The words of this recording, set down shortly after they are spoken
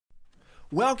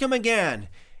Welcome again.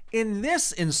 In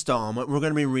this installment, we're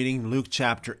going to be reading Luke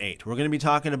chapter 8. We're going to be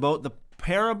talking about the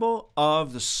parable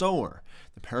of the sower,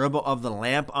 the parable of the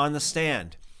lamp on the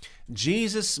stand,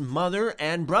 Jesus' mother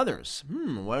and brothers.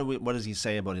 What does he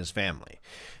say about his family?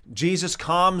 Jesus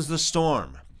calms the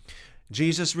storm.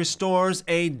 Jesus restores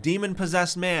a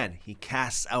demon-possessed man. He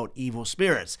casts out evil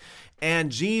spirits.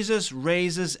 And Jesus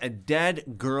raises a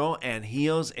dead girl and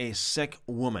heals a sick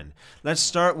woman. Let's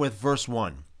start with verse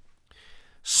 1.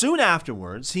 Soon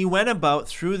afterwards, he went about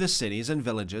through the cities and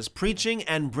villages, preaching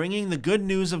and bringing the good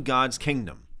news of God's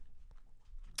kingdom.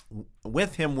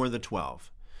 With him were the 12.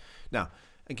 Now,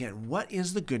 again, what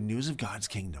is the good news of God's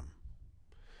kingdom?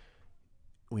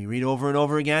 We read over and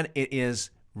over again, it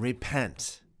is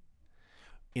repent.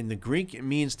 In the Greek, it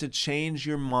means to change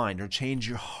your mind or change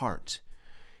your heart,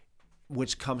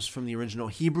 which comes from the original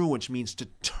Hebrew, which means to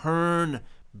turn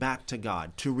back to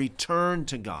God, to return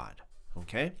to God.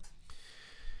 Okay?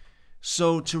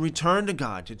 So to return to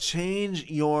God, to change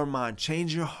your mind,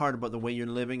 change your heart about the way you're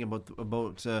living,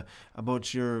 about your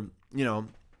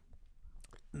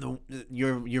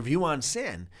your view on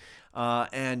sin,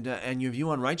 and your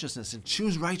view on righteousness, and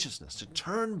choose righteousness, to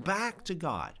turn back to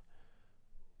God.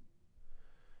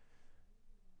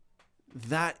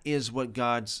 That is what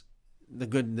the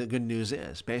good news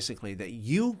is, basically, that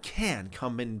you can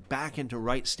come back into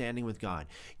right standing with God.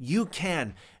 You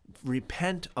can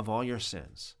repent of all your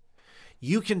sins.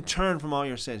 You can turn from all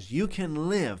your sins. You can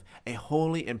live a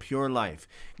holy and pure life.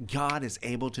 God is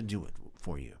able to do it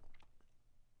for you.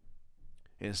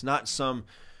 And it's not some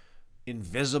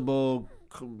invisible,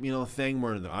 thing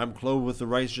where I'm clothed with the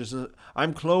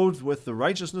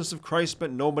righteousness of Christ,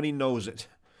 but nobody knows it.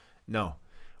 No.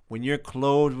 When you're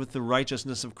clothed with the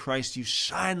righteousness of Christ, you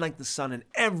shine like the sun, and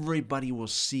everybody will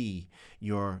see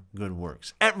your good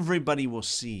works. Everybody will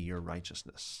see your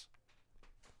righteousness.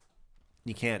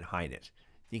 You can't hide it.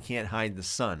 You can't hide the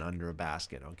sun under a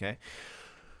basket, okay?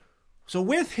 So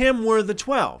with him were the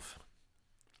 12.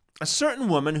 A certain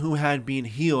woman who had been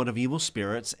healed of evil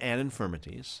spirits and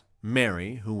infirmities,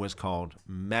 Mary, who was called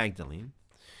Magdalene,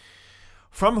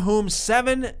 from whom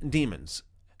 7 demons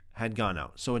had gone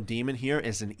out. So a demon here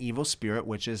is an evil spirit,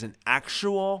 which is an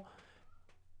actual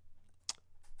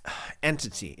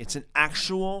entity. It's an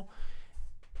actual,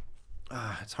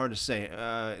 it's hard to say.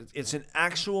 It's an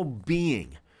actual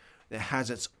being that has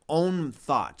its own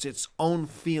thoughts, its own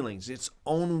feelings, its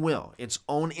own will, its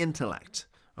own intellect.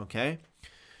 Okay?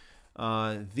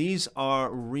 These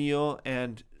are real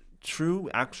and true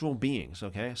actual beings.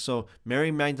 Okay? So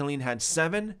Mary Magdalene had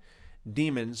 7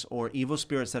 demons or evil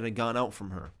spirits that had gone out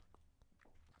from her.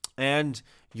 And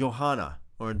Joanna,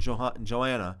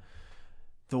 the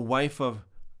wife of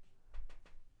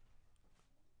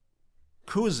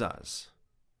Chuza,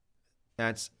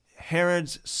 that's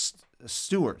Herod's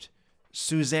steward,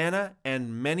 Susanna,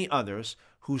 and many others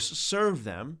who served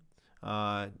them.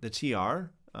 The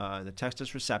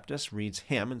Textus Receptus reads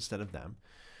him instead of them,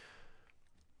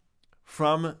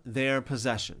 from their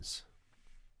possessions.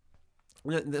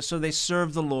 So they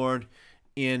served the Lord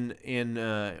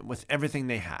with everything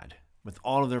they had, with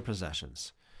all of their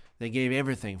possessions. They gave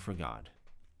everything for God.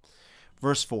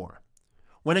 Verse 4.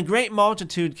 When a great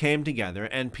multitude came together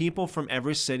and people from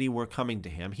every city were coming to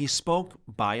him, he spoke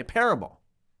by a parable.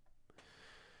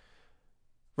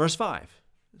 Verse 5.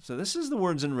 So this is the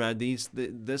words in red.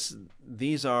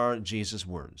 These are Jesus'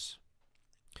 words.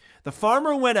 The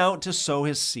farmer went out to sow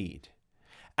his seed.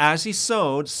 As he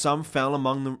sowed, some fell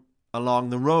along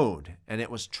the road, and it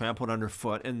was trampled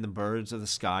underfoot, and the birds of the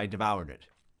sky devoured it.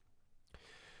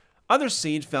 Other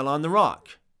seed fell on the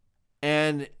rock,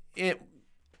 and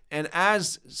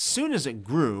as soon as it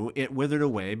grew, it withered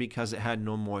away because it had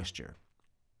no moisture.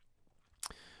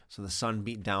 So the sun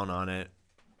beat down on it.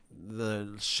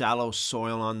 The shallow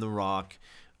soil on the rock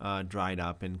dried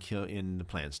up, and the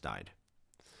plants died.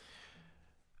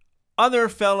 Other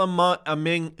fell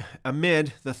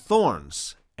amid the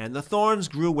thorns, and the thorns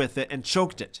grew with it and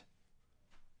choked it.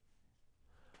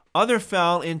 Other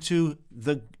fell into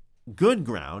the good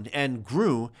ground and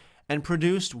grew and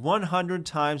produced 100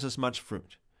 times as much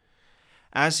fruit.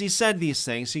 As he said these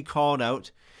things, he called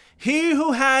out, "He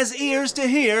who has ears to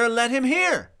hear, let him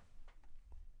hear."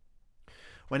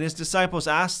 Then his disciples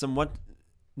asked him,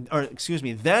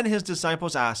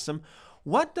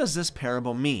 "What does this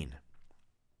parable mean?"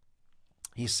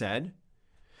 He said,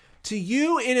 "To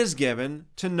you it is given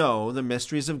to know the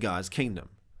mysteries of God's kingdom,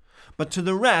 but to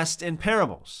the rest in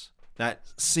parables,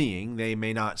 that seeing they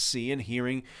may not see, and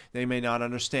hearing they may not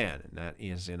understand." And that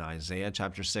is in Isaiah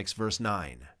chapter 6, verse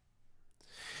 9.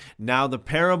 Now the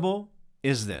parable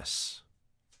is this.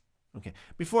 Okay,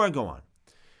 before I go on,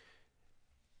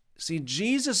 See,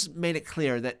 Jesus made it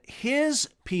clear that his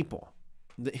people,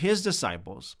 his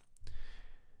disciples,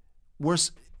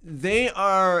 they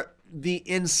are the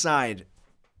inside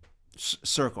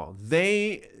circle.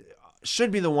 They should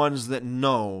be the ones that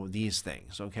know these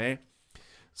things, okay?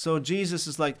 So Jesus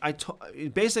is like,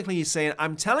 basically he's saying,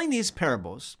 I'm telling these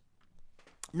parables,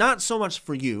 not so much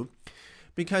for you,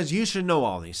 because you should know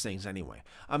all these things anyway.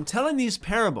 I'm telling these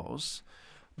parables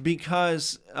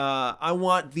because I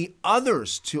want the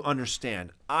others to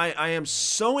understand. I am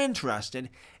so interested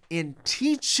in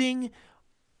teaching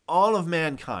all of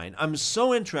mankind. I'm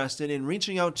so interested in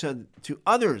reaching out to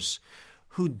others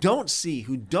who don't see,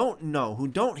 who don't know, who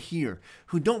don't hear,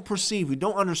 who don't perceive, who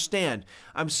don't understand.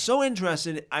 I'm so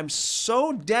interested, I'm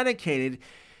so dedicated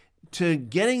to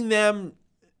getting them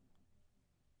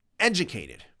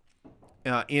educated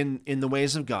in the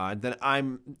ways of God that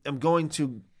I'm going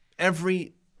to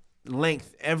every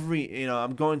length,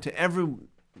 I'm going to every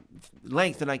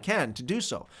length that I can to do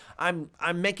so. I'm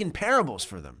making parables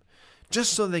for them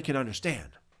just so they can understand.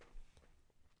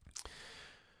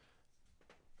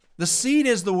 The seed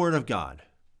is the word of God.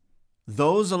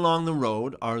 Those along the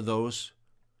road are those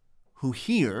who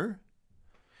hear.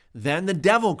 Then the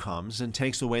devil comes and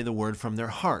takes away the word from their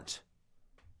heart,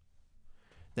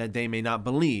 that they may not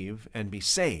believe and be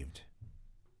saved.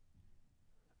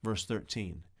 Verse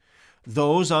 13.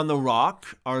 Those on the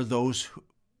rock are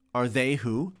they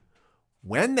who,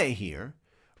 when they hear,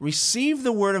 receive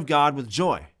the word of God with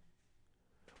joy.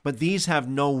 But these have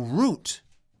no root,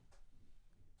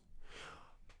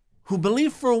 who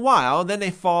believe for a while, then they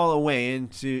fall away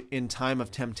in time of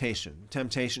temptation.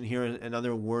 Temptation here,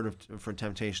 another word for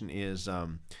temptation is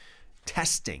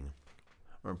testing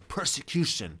or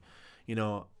persecution,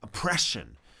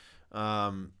 oppression,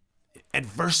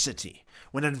 adversity.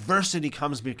 When adversity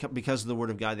comes because of the word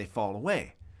of God, they fall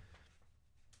away.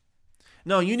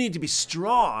 No, you need to be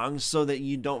strong so that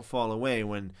you don't fall away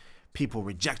when people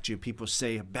reject you, people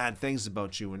say bad things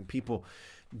about you, and people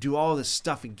do all this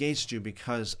stuff against you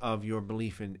because of your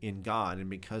belief in God and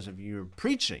because of your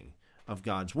preaching of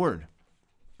God's word.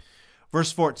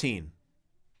 Verse 14.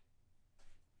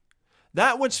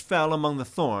 That which fell among the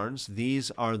thorns,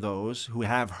 these are those who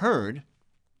have heard,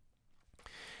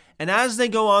 and as they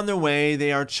go on their way,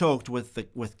 they are choked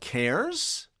with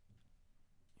cares,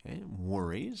 okay,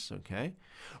 worries, okay,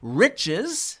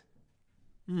 riches.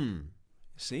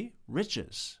 See,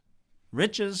 riches.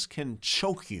 Riches can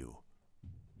choke you.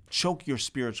 Choke your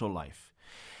spiritual life.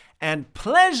 And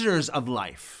pleasures of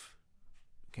life.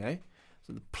 Okay?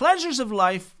 So the pleasures of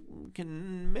life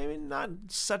can maybe not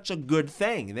such a good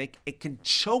thing. It can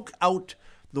choke out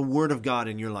the word of God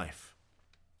in your life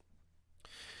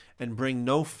and bring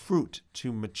no fruit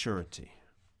to maturity.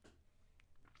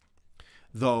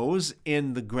 Those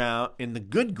in the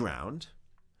good ground,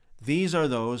 these are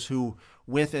those who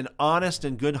with an honest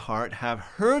and good heart have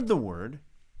heard the word,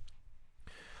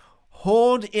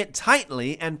 hold it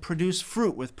tightly, and produce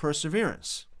fruit with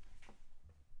perseverance.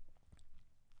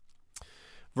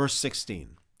 Verse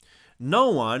 16. No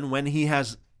one, when he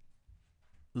has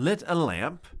lit a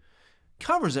lamp,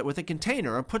 covers it with a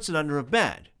container or puts it under a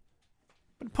bed,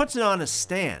 but puts it on a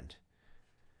stand,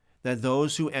 that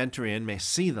those who enter in may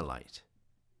see the light.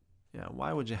 Yeah,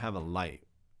 why would you have a light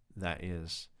that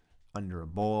is under a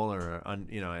bowl or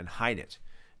and hide it?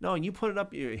 No, you put it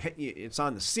up, it's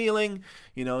on the ceiling,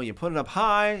 you put it up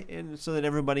high and so that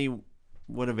everybody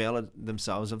would avail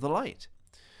themselves of the light.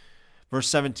 Verse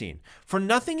 17, for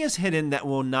nothing is hidden that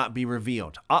will not be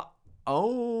revealed.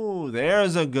 Oh,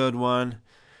 there's a good one.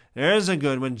 There's a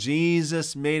good one.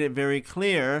 Jesus made it very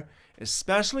clear,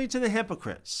 especially to the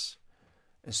hypocrites,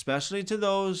 especially to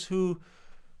those who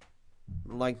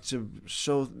like to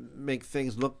make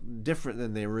things look different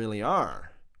than they really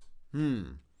are.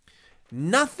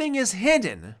 Nothing is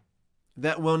hidden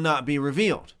that will not be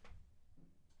revealed,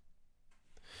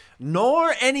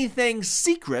 nor anything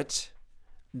secret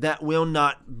that will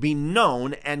not be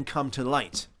known and come to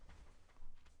light.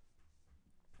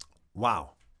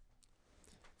 Wow.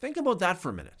 Think about that for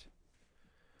a minute.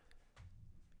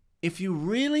 If you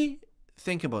really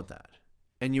think about that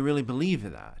and you really believe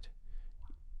in that,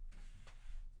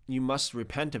 you must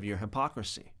repent of your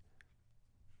hypocrisy.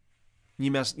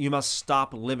 You must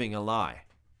stop living a lie.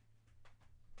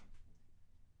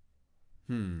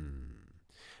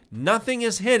 Nothing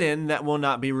is hidden that will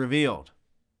not be revealed.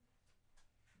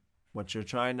 What you're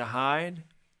trying to hide,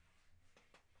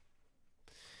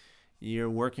 you're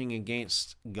working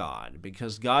against God,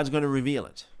 because God's going to reveal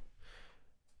it.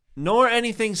 Nor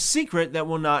anything secret that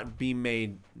will not be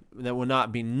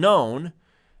known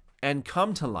and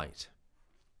come to light.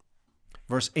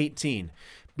 Verse 18,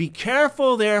 Be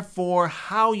careful, therefore,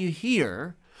 how you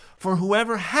hear, for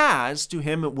whoever has, to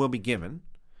him it will be given,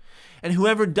 and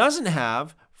whoever doesn't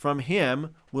have, from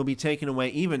him will be taken away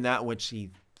even that which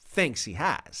he thinks he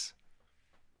has.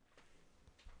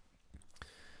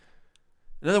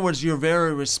 In other words, you're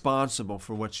very responsible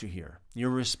for what you hear. You're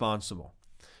responsible.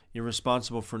 You're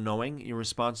responsible for knowing. You're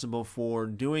responsible for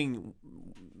doing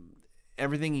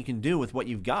everything you can do with what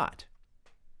you've got.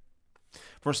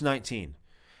 Verse 19.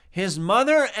 His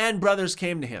mother and brothers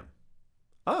came to him.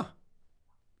 Ah,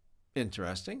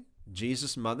 interesting.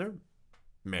 Jesus' mother,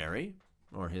 Mary,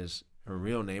 or her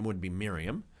real name would be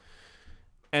Miriam,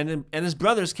 and his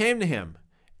brothers came to him,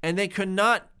 and they could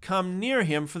not come near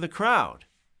him for the crowd.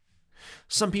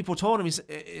 Some people told him, he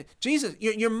said, Jesus,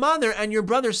 your mother and your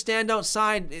brothers stand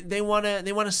outside. They want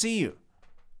to see you,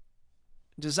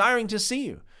 desiring to see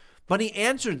you. But he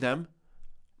answered them,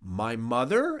 my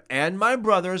mother and my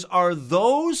brothers are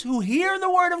those who hear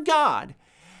the word of God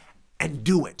and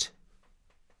do it.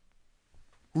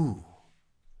 Ooh.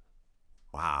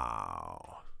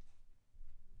 Wow.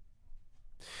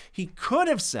 He could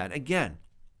have said, again,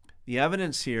 the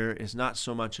evidence here is not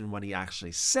so much in what he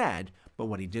actually said, but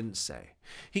what he didn't say.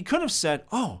 He could have said,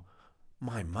 oh,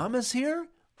 my mom is here?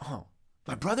 Oh,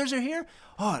 my brothers are here?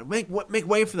 Oh, make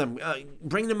way for them.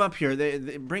 Bring them up here.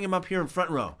 Bring them up here in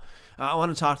front row. I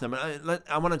want to talk to them.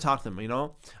 I want to talk to them, you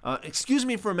know. Excuse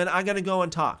me for a minute. I got to go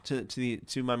and talk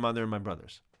to my mother and my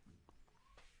brothers.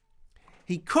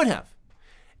 He could have.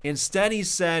 Instead, he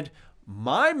said,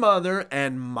 my mother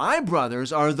and my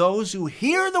brothers are those who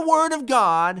hear the word of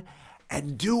God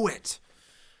and do it.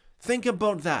 Think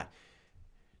about that.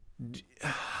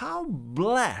 How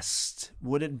blessed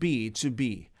would it be to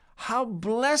be? How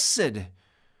blessed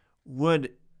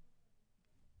would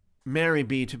Mary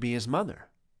be to be his mother?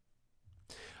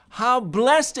 How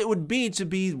blessed it would be to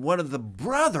be one of the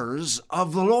brothers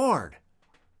of the Lord.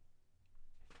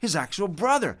 His actual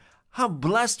brother. How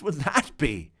blessed would that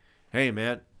be? Hey,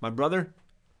 man, my brother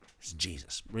is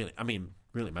Jesus. Really,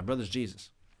 my brother's Jesus.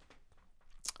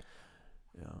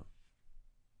 You know,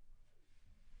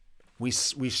 we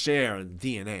share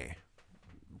DNA,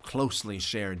 closely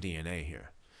share DNA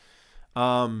here.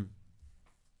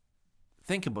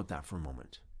 Think about that for a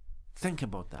moment. Think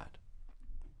about that.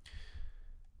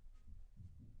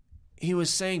 He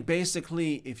was saying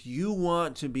basically, if you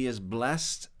want to be as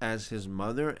blessed as his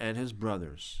mother and his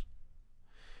brothers,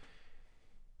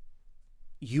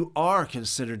 you are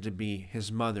considered to be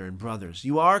his mother and brothers.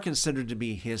 You are considered to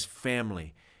be his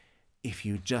family. If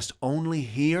you just only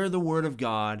hear the word of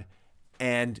God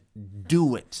and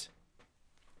do it.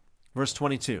 Verse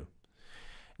 22.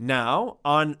 Now,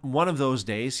 on one of those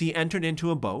days, he entered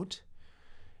into a boat,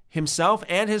 himself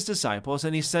and his disciples,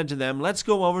 and he said to them, let's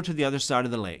go over to the other side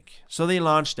of the lake. So they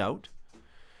launched out.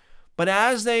 But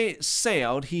as they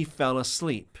sailed, he fell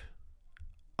asleep.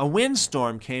 A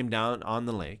windstorm came down on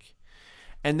the lake,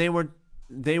 and they were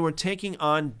taking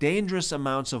on dangerous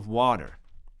amounts of water.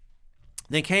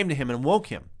 They came to him and woke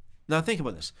him. Now think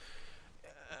about this.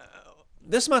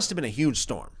 This must have been a huge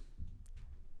storm.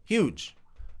 Huge.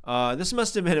 This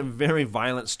must have been a very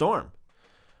violent storm.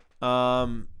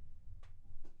 And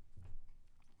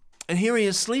here he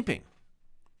is sleeping.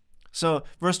 So,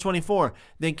 verse 24,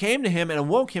 they came to him and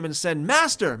awoke him and said,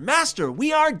 Master, Master,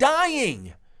 we are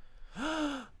dying.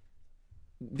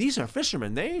 These are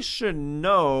fishermen. They should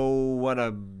know what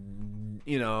a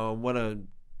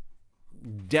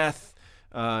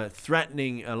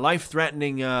life-threatening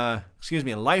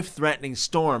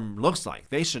storm looks like.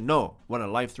 They should know what a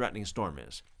life-threatening storm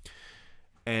is.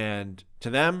 And to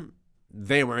them,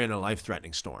 they were in a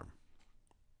life-threatening storm.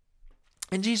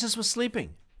 And Jesus was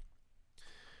sleeping.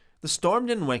 The storm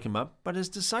didn't wake him up, but his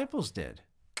disciples did.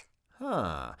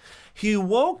 He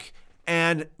woke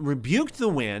and rebuked the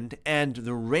wind and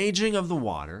the raging of the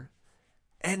water,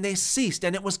 and they ceased,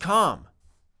 and it was calm.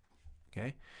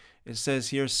 Okay? It says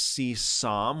here, see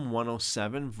Psalm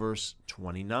 107, verse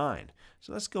 29.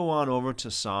 So let's go on over to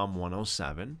Psalm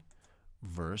 107,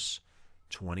 verse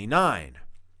 29.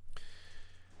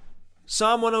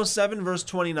 Psalm 107, verse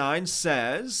 29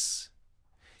 says,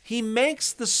 He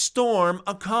makes the storm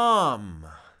a calm,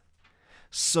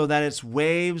 so that its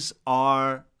waves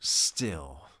are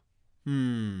still.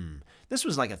 This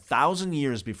was like 1,000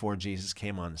 years before Jesus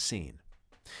came on the scene.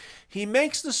 He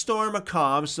makes the storm a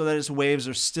calm so that its waves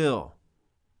are still.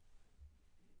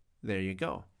 There you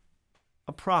go.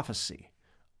 A prophecy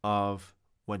of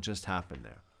what just happened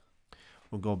there.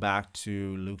 We'll go back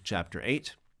to Luke chapter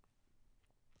 8.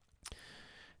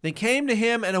 They came to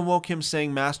him and awoke him,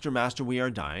 saying, Master, Master, we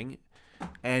are dying.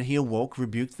 And he awoke,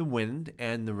 rebuked the wind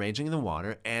and the raging of the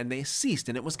water, and they ceased,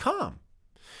 and it was calm.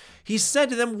 He said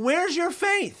to them, "Where's your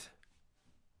faith?"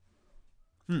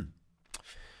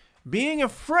 Being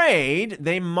afraid,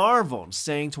 they marveled,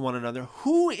 saying to one another,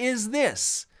 "Who is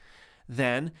this,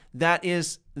 then, that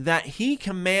he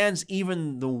commands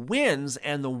even the winds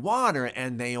and the water,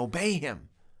 and they obey him?"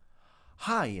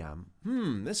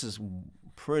 This is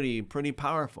pretty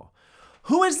powerful.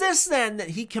 Who is this, then,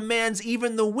 that he commands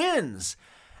even the winds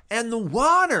and the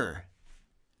water,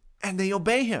 and they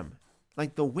obey him?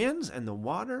 Like the winds and the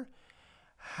water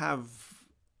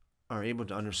are able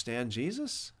to understand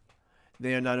Jesus.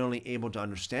 They are not only able to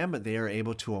understand, but they are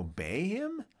able to obey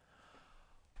him.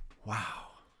 Wow.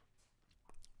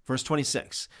 Verse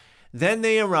 26. Then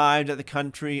they arrived at the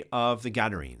country of the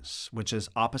Gadarenes, which is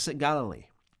opposite Galilee.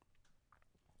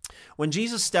 When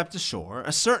Jesus stepped ashore,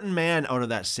 a certain man out of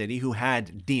that city who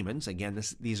had demons, again,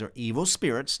 these are evil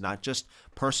spirits, not just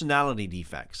personality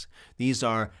defects. These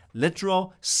are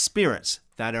literal spirits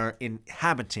that are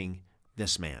inhabiting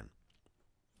this man,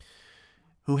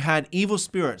 who had evil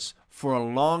spirits for a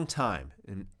long time,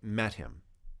 and met him.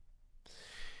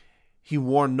 He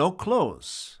wore no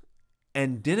clothes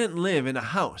and didn't live in a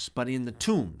house, but in the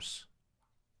tombs.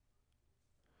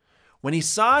 When he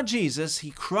saw Jesus,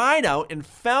 he cried out and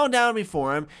fell down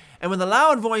before him, and with a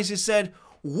loud voice he said,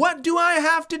 "What do I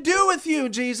have to do with you,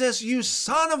 Jesus, you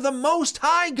Son of the Most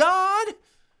High God?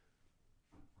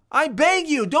 I beg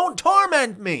you, don't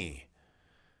torment me."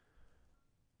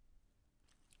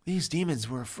 These demons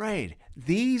were afraid.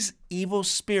 These evil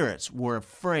spirits were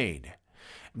afraid.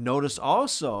 Notice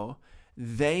also,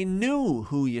 they knew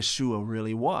who Yeshua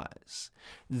really was.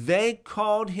 They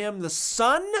called him the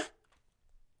Son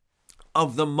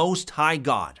of the Most High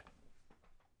God.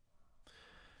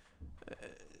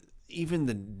 Even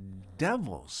the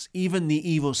devils, even the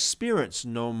evil spirits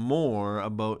know more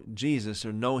about Jesus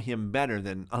or know him better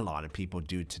than a lot of people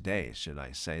do today, should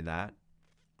I say that?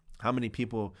 How many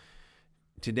people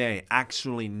today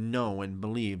actually know and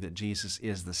believe that Jesus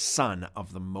is the Son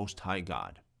of the Most High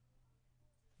God?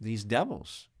 These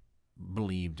devils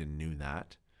believed and knew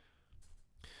that.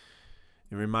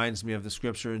 It reminds me of the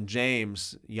scripture in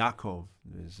James, Yaakov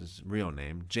is his real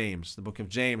name, James, the book of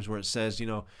James, where it says,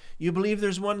 you believe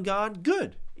there's one God?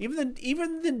 Good.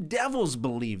 Even the devils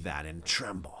believe that and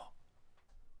tremble.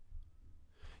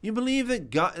 You believe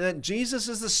that Jesus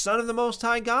is the Son of the Most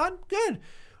High God? Good.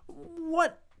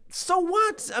 What? So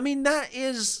what? I mean, that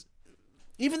is,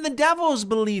 even the devils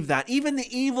believe that. Even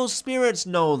the evil spirits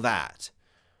know that.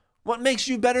 What makes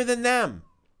you better than them?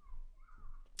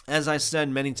 As I said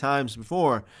many times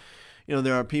before,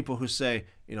 there are people who say,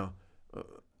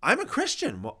 I'm a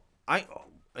Christian. Well,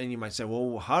 and you might say,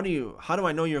 well, how do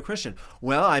I know you're a Christian?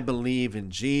 Well, I believe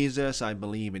in Jesus. I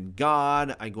believe in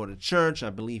God. I go to church. I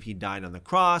believe he died on the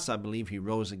cross. I believe he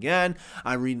rose again.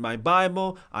 I read my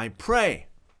Bible. I pray.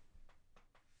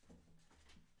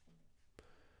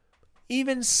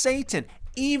 Even Satan,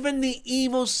 even the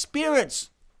evil spirits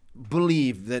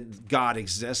believe that God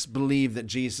exists, believe that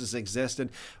Jesus existed,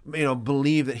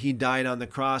 believe that he died on the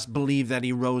cross, believe that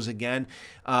he rose again,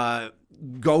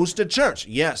 goes to church.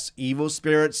 Yes, evil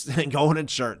spirits go to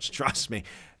church, trust me.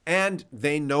 And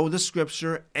they know the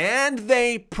scripture and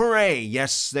they pray.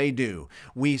 Yes, they do.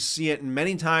 We see it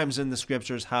many times in the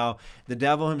scriptures how the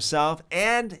devil himself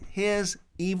and his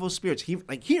evil spirits,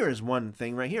 here is one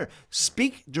thing right here,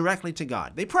 speak directly to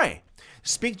God. They pray.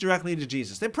 Speak directly to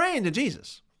Jesus. They're praying to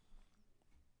Jesus.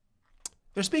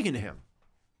 They're speaking to him.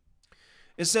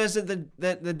 It says that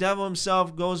the devil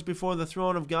himself goes before the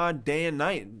throne of God day and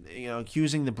night,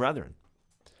 accusing the brethren.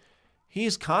 He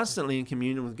is constantly in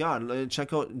communion with God.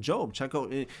 Check out Job. Check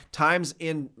out times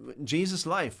in Jesus'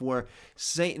 life where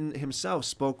Satan himself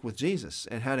spoke with Jesus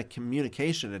and had a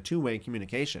two-way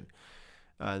communication.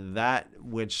 That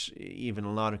which even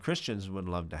a lot of Christians would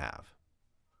love to have.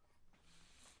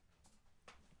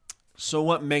 So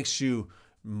what makes you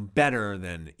better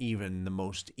than even the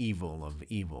most evil of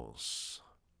evils?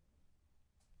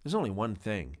 There's only one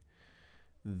thing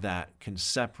that can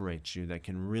separate you, that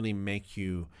can really make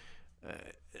you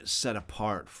set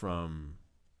apart from,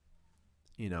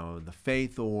 the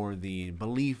faith or the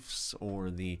beliefs or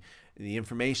the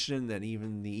information that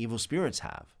even the evil spirits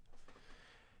have.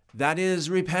 That is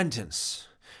repentance.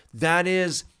 That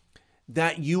is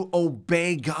that you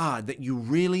obey God, that you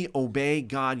really obey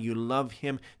God, you love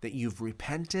him, that you've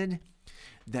repented,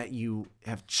 that you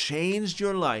have changed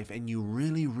your life, and you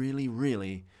really, really,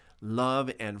 really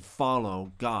love and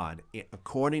follow God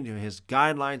according to his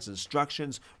guidelines,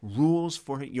 instructions, rules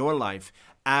for your life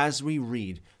as we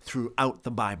read throughout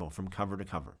the Bible from cover to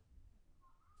cover.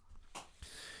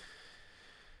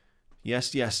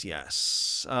 Yes, yes,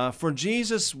 yes. For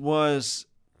Jesus was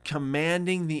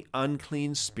commanding the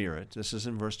unclean spirit, this is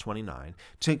in verse 29,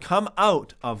 to come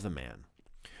out of the man.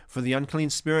 For the unclean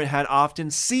spirit had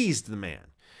often seized the man.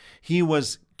 He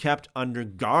was kept under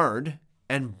guard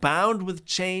and bound with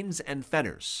chains and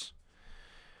fetters.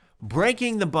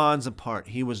 Breaking the bonds apart,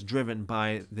 he was driven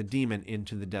by the demon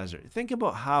into the desert. Think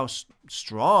about how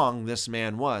strong this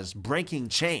man was, breaking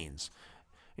chains.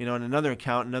 In another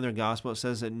account, another gospel, it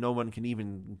says that no one can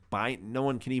even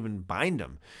bind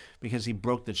him because he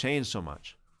broke the chains so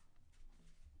much.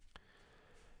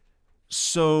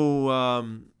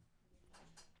 So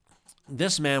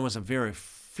this man was a very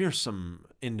fearsome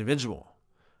individual,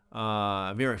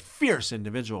 a very fierce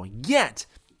individual. Yet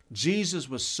Jesus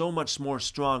was so much more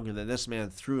stronger that this man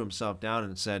threw himself down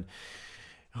and said,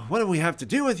 "What do we have to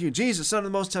do with you, Jesus, Son of the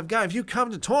Most High God? Have you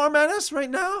come to torment us right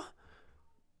now?"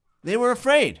 They were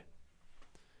afraid.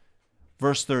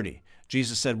 Verse 30,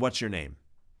 Jesus said, "What's your name?"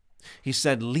 He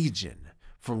said, "Legion,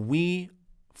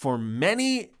 for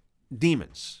many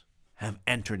demons have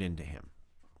entered into him."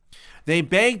 They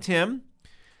begged him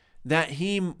that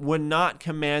he would not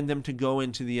command them to go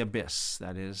into the abyss,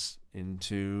 that is,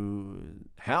 into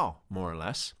hell, more or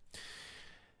less.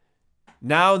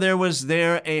 Now there was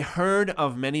there a herd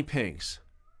of many pigs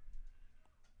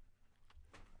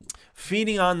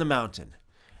feeding on the mountain,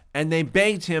 and they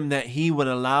begged him that he would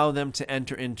allow them to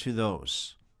enter into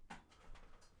those.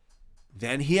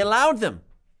 Then he allowed them.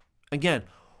 Again,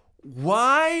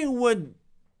 why would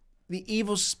the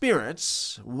evil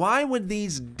spirits, why would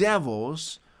these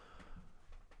devils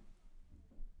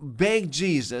beg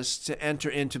Jesus to enter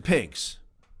into pigs?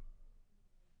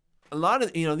 A lot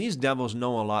of, these devils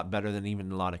know a lot better than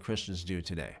even a lot of Christians do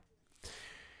today.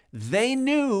 They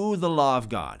knew the law of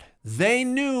God. They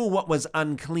knew what was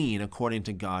unclean according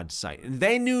to God's sight. And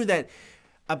they knew that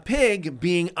a pig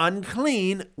being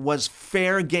unclean was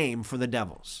fair game for the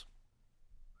devils.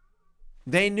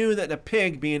 They knew that a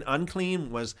pig being unclean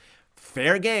was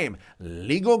fair game,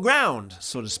 legal ground,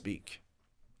 so to speak.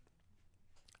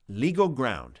 Legal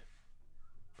ground.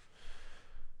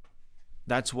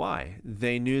 That's why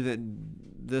they knew that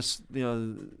this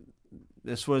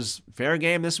was fair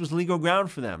game. This was legal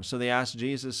ground for them. So they asked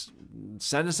Jesus,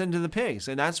 "Send us into the pigs."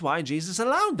 And that's why Jesus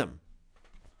allowed them.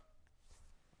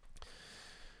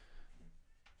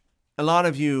 A lot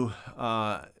of you,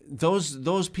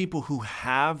 those people who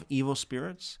have evil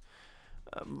spirits,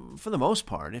 for the most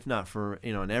part, if not for,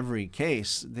 in every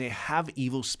case, they have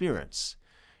evil spirits.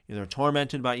 They're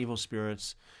tormented by evil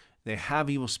spirits. They have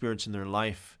evil spirits in their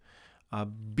life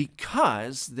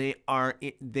because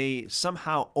they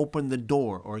somehow opened the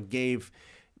door or gave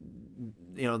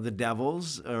the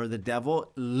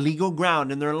devil legal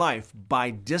ground in their life by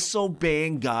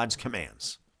disobeying God's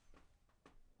commands.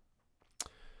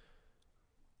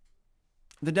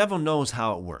 The devil knows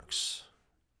how it works.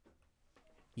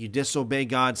 You disobey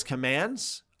God's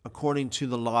commands according to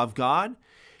the law of God,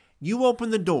 you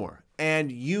open the door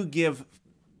and you give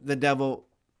the devil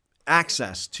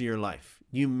access to your life.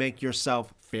 You make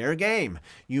yourself fair game.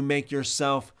 You make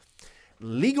yourself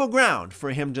legal ground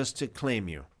for him just to claim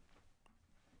you.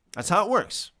 That's how it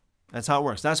works. That's how it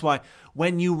works. That's why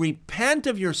when you repent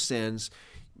of your sins,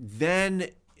 then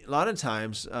a lot of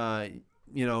times, the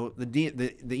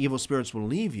evil spirits will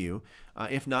leave you.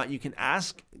 If not, you can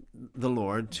ask the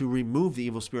Lord to remove the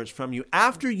evil spirits from you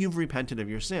after you've repented of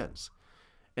your sins,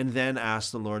 and then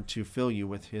ask the Lord to fill you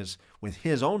with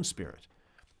His own Spirit.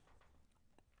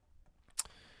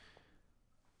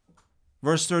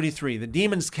 Verse 33, the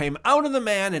demons came out of the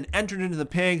man and entered into the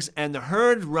pigs, and the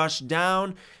herd rushed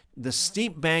down the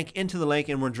steep bank into the lake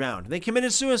and were drowned. They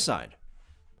committed suicide.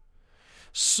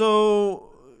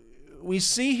 So we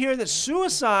see here that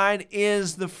suicide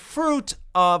is the fruit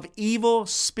of evil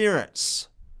spirits.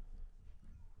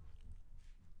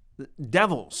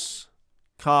 Devils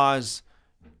cause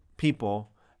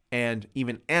people and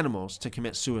even animals to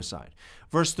commit suicide.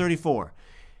 Verse 34,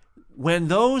 when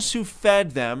those who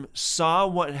fed them saw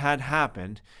what had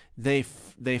happened, they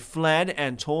fled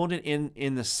and told it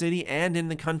in the city and in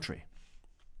the country.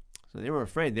 So they were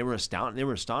afraid. They were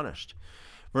astonished.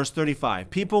 Verse 35,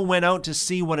 people went out to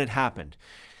see what had happened.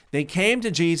 They came to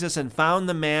Jesus and found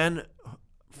the man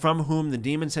from whom the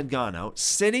demons had gone out,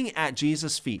 sitting at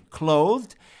Jesus' feet,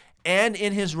 clothed and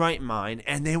in his right mind,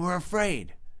 and they were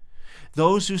afraid.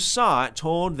 Those who saw it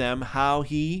told them how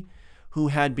he who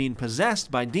had been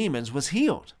possessed by demons was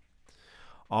healed.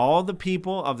 All the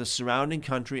people of the surrounding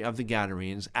country of the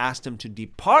Gadarenes asked him to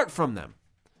depart from them,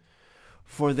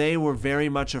 for they were very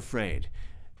much afraid.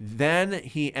 Then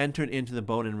he entered into the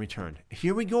boat and returned.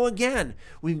 Here we go again.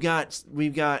 We've got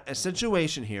a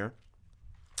situation here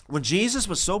When Jesus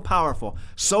was so powerful,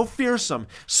 so fearsome,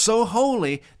 so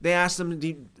holy, they asked him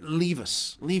to leave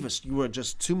us. Leave us. You are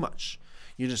just too much.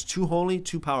 You're just too holy,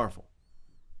 too powerful.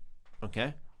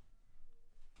 Okay?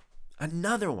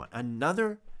 Another one.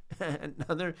 Another,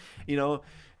 another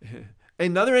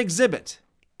exhibit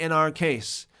in our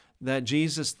case that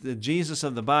the Jesus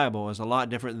of the Bible is a lot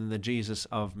different than the Jesus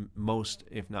of most,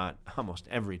 if not almost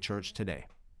every church today.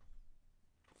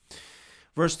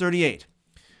 Verse 38.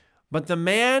 But the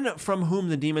man from whom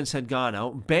the demons had gone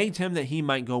out begged him that he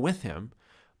might go with him.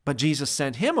 But Jesus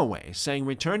sent him away, saying,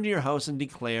 return to your house and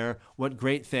declare what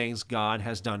great things God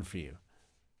has done for you.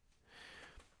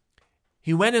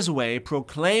 He went his way,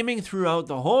 proclaiming throughout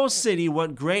the whole city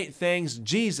what great things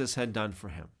Jesus had done for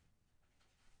him.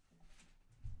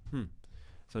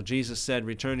 So Jesus said,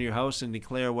 return to your house and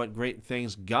declare what great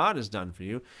things God has done for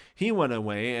you. He went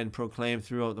away and proclaimed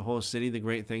throughout the whole city the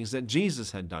great things that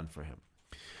Jesus had done for him.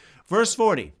 Verse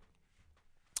 40.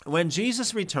 When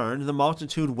Jesus returned, the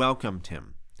multitude welcomed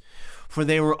him, for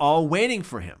they were all waiting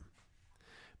for him.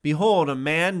 Behold, a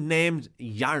man named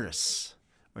Jairus,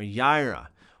 or Jairus,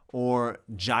 or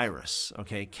Jairus,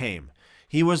 came.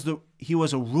 He was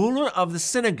a ruler of the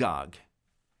synagogue.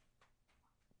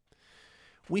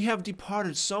 We have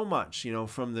departed so much,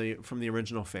 from the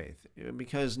original faith,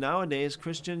 because nowadays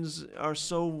Christians are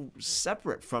so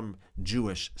separate from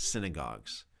Jewish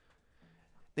synagogues.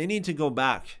 They need to go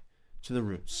back to the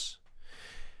roots.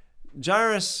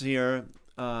 Jairus here,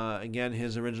 again,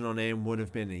 his original name would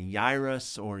have been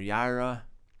Jairus or Yaira.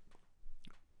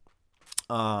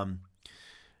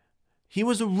 He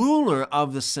was a ruler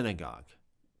of the synagogue.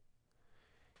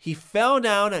 He fell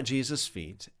down at Jesus'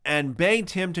 feet and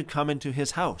begged him to come into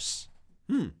his house.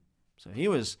 So he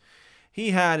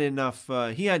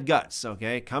had guts,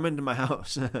 come into my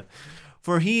house.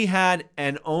 For he had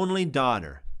an only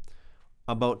daughter,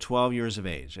 about 12 years of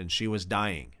age, and she was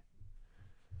dying.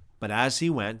 But as he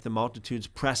went, the multitudes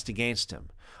pressed against him.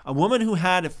 A woman who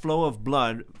had a flow of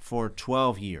blood for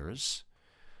 12 years,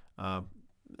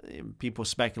 people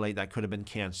speculate that could have been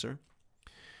cancer,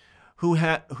 who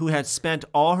had spent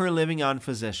all her living on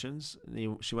physicians.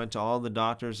 She went to all the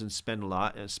doctors and spent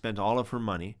all of her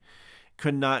money,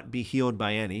 could not be healed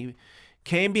by any,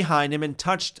 came behind him and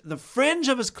touched the fringe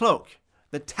of his cloak.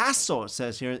 The tassel, it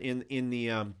says here in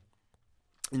the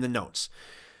notes.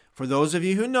 For those of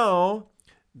you who know,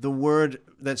 the word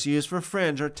that's used for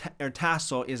fringe or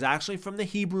tassel is actually from the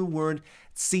Hebrew word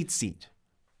tzitzit,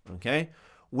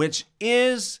 which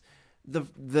is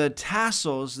the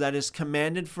tassels that is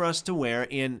commanded for us to wear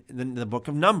in the book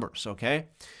of Numbers.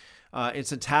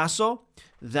 It's a tassel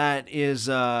that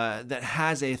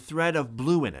has a thread of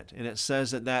blue in it, and it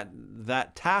says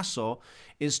that tassel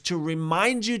is to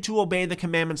remind you to obey the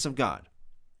commandments of God.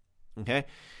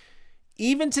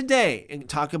 Even today,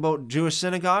 talk about Jewish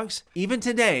synagogues, even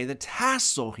today, the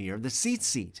tassel here, the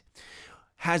tzitzit,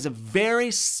 has a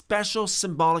very special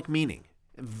symbolic meaning.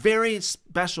 Very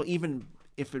special, even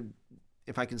if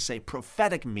I can say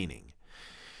prophetic meaning,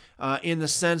 in the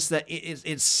sense that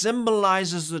it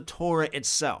symbolizes the Torah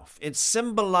itself. It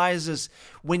symbolizes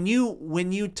when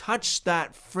you touch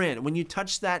that fringe, when you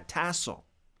touch that tassel,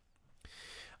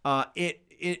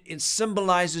 it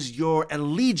symbolizes your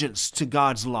allegiance to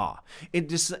God's law.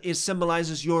 It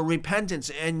symbolizes your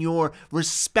repentance and your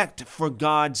respect for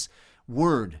God's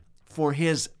word, for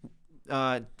His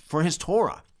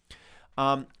Torah.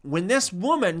 When this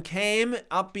woman came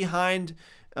up behind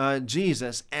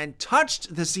Jesus and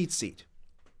touched the tzitzit,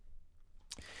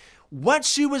 what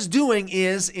she was doing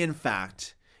is, in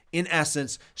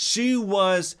essence, she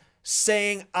was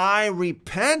saying, I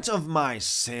repent of my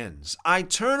sins. I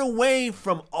turn away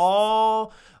from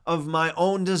all of my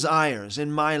own desires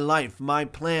in my life, my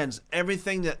plans,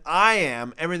 everything that I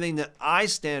am, everything that I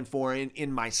stand for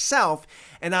in myself,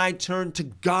 and I turn to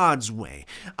God's way.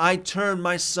 I turn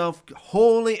myself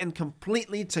wholly and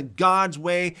completely to God's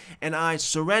way, and I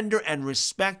surrender and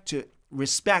respect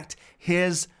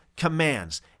His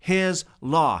commands, His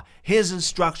law, His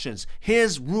instructions,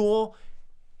 His rule,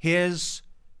 His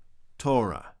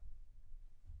Torah.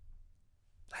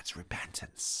 That's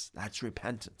repentance. That's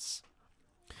repentance.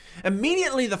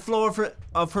 Immediately the flow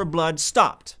of her blood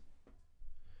stopped.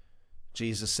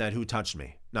 Jesus said, who touched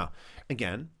me? Now,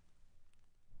 again,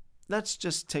 let's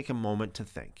just take a moment to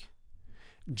think.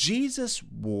 Jesus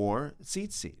wore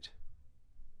tzitzit.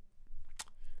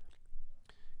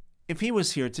 If he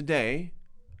was here today,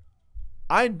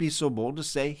 I'd be so bold to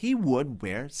say he would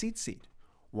wear tzitzit.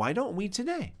 Why don't we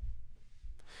today?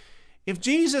 If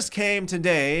Jesus came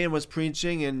today and was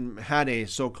preaching and had a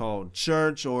so-called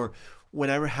church or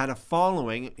whenever had a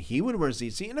following, he would wear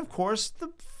tzitzit, and of course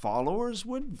the followers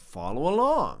would follow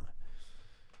along.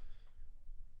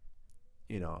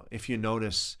 You know, if you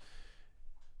notice,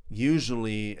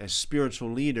 usually a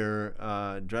spiritual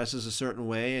leader dresses a certain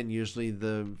way, and usually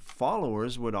the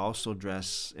followers would also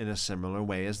dress in a similar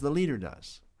way as the leader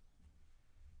does.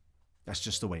 That's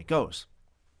just the way it goes.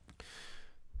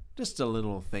 Just a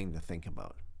little thing to think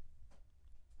about.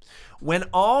 When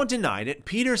all denied it,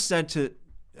 Peter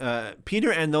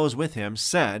and those with him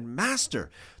said, "Master,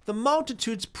 the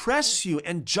multitudes press you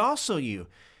and jostle you,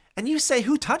 and you say,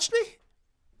 'Who touched me?'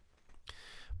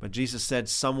 But Jesus said,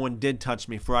 'Someone did touch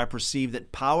me, for I perceived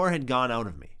that power had gone out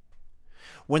of me.'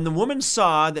 When the woman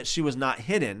saw that she was not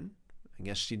hidden," I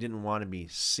guess she didn't want to be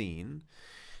seen,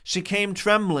 "she came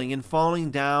trembling and falling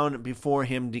down before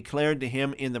him, declared to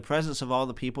him in the presence of all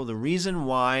the people the reason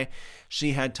why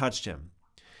she had touched him,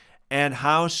 and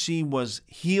how she was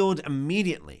healed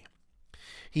immediately.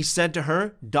 He said to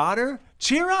her, 'Daughter,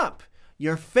 cheer up.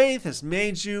 Your faith has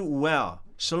made you well.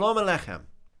 Shalom Aleichem.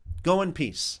 Go in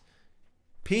peace.'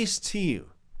 Peace to you."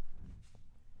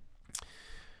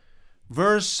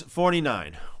 Verse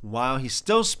 49, while he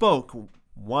still spoke,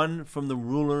 one from the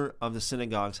ruler of the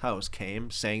synagogue's house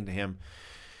came, saying to him,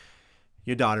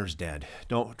 "Your daughter's dead.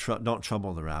 Don't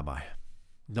trouble the rabbi.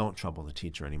 Don't trouble the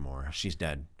teacher anymore. She's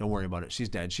dead. Don't worry about it. She's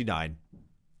dead. She died.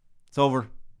 It's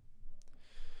over."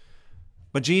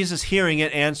 But Jesus, hearing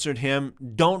it, answered him,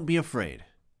 "Don't be afraid.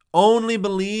 Only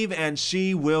believe, and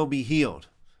she will be healed."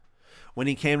 When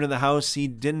he came to the house, he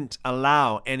didn't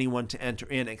allow anyone to enter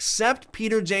in except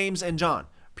Peter, James, and John.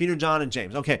 Peter, John, and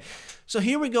James. Okay, so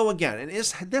here we go again. And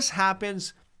this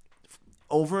happens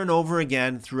over and over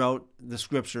again throughout the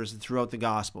scriptures and throughout the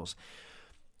Gospels,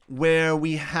 where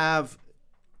we have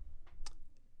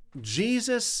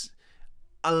Jesus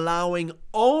allowing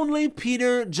only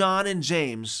Peter, John, and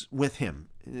James with him.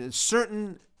 In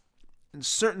certain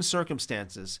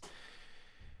circumstances,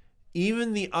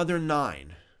 even the other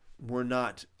 9 were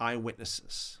not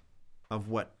eyewitnesses of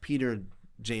what Peter,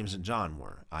 James, and John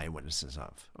were eyewitnesses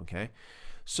of, okay?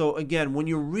 So again, when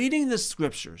you're reading the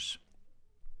scriptures,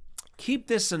 keep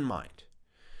this in mind.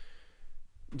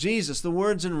 Jesus, the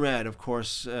words in red, of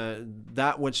course,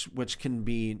 that which can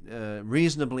be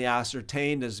reasonably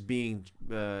ascertained as being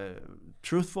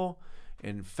truthful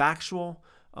and factual,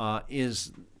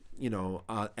 is,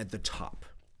 at the top.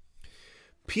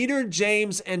 Peter,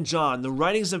 James, and John, the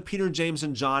writings of Peter, James,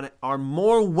 and John are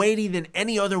more weighty than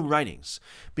any other writings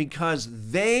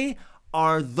because they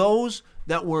are those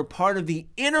that were part of the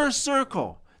inner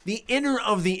circle, the inner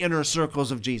of the inner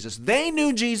circles of Jesus. They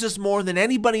knew Jesus more than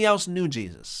anybody else knew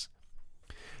Jesus.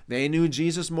 They knew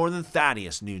Jesus more than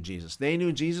Thaddeus knew Jesus. They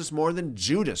knew Jesus more than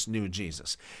Judas knew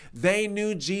Jesus. They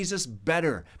knew Jesus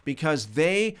better because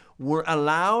they were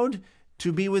allowed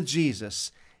to be with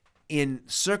Jesus in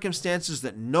circumstances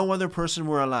that no other person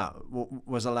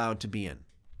was allowed to be in.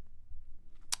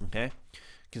 Okay?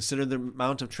 Consider the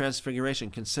Mount of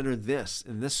Transfiguration. Consider this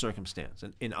in this circumstance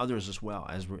and in others as well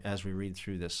as we read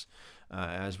through this,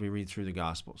 as we read through the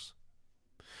Gospels.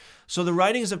 So the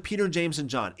writings of Peter, James, and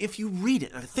John, if you read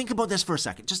it, think about this for a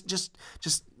second. Just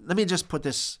let me just put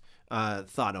this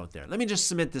thought out there. Let me just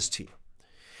submit this to you.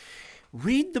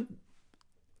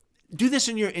 Do this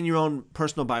in your own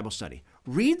personal Bible study.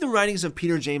 Read the writings of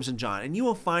Peter, James, and John, and you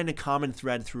will find a common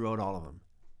thread throughout all of them.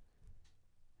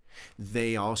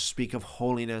 They all speak of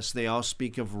holiness. They all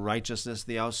speak of righteousness.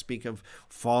 They all speak of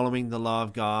following the law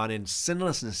of God and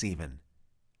sinlessness even.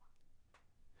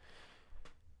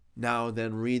 Now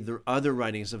then read the other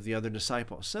writings of the other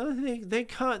disciples. So the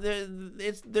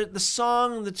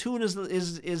song, the tune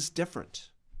is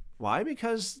different. Why?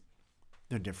 Because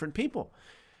they're different people.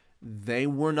 They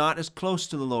were not as close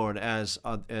to the Lord as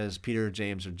Peter,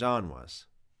 James, or John was.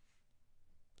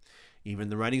 Even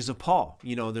the writings of Paul,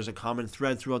 there's a common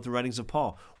thread throughout the writings of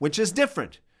Paul, which is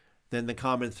different than the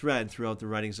common thread throughout the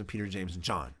writings of Peter, James, and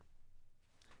John.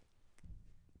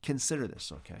 Consider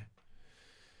this, okay?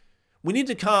 We need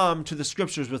to come to the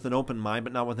scriptures with an open mind,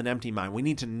 but not with an empty mind. We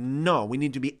need to know. We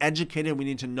need to be educated. We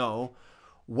need to know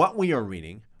what we are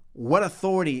reading, what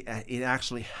authority it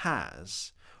actually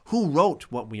has, who wrote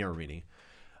what we are reading.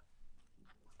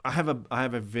 I have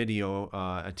a video,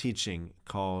 a teaching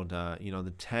called,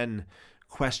 the 10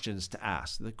 questions to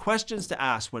ask. The questions to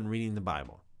ask when reading the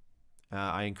Bible.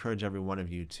 I encourage every one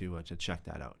of you to check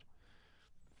that out.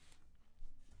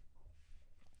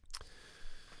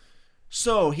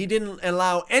 So he didn't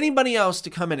allow anybody else to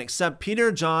come in except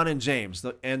Peter, John, and James,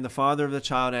 and the father of the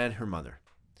child and her mother.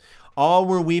 All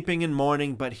were weeping and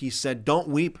mourning, but he said, "Don't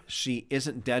weep. She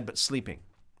isn't dead, but sleeping."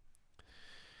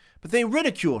 But they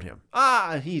ridiculed him.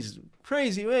 He's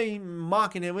crazy. He's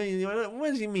mocking him. What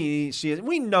does he mean?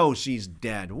 We know she's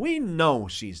dead. We know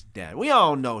she's dead. We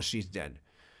all know she's dead.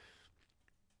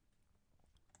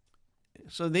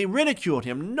 So they ridiculed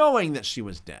him, knowing that she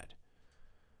was dead.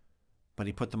 But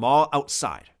he put them all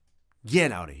outside.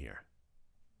 Get out of here.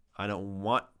 I don't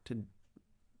want to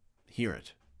hear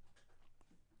it.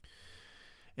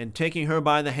 And taking her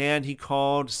by the hand, he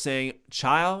called, saying,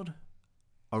 Child,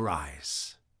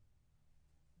 arise.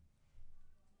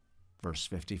 Verse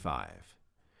 55.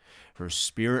 Her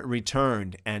spirit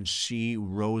returned, and she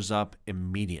rose up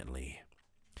immediately.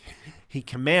 He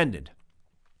commanded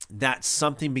that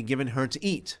something be given her to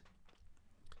eat.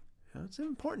 It's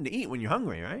important to eat when you're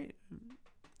hungry, right?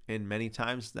 And many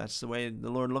times that's the way the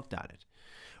Lord looked at it.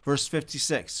 Verse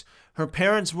 56. Her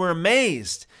parents were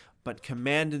amazed, but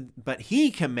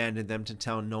he commanded them to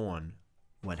tell no one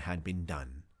what had been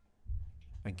done.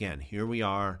 Again, here we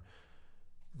are,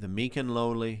 the meek and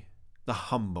lowly, the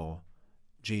humble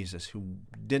Jesus, who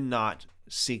did not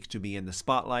seek to be in the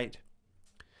spotlight.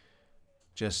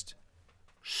 Just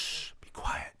shh, be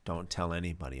quiet. Don't tell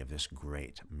anybody of this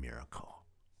great miracle.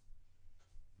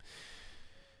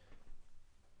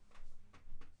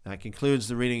 That concludes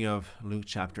the reading of Luke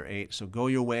chapter 8. So go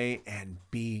your way and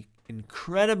be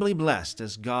incredibly blessed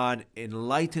as God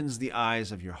enlightens the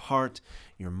eyes of your heart,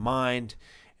 your mind,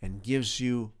 and gives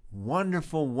you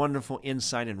wonderful, wonderful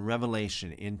insight and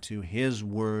revelation into His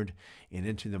Word and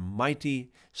into the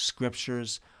mighty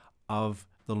scriptures of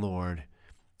the Lord,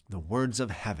 the words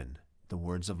of heaven, the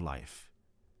words of life.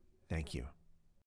 Thank you.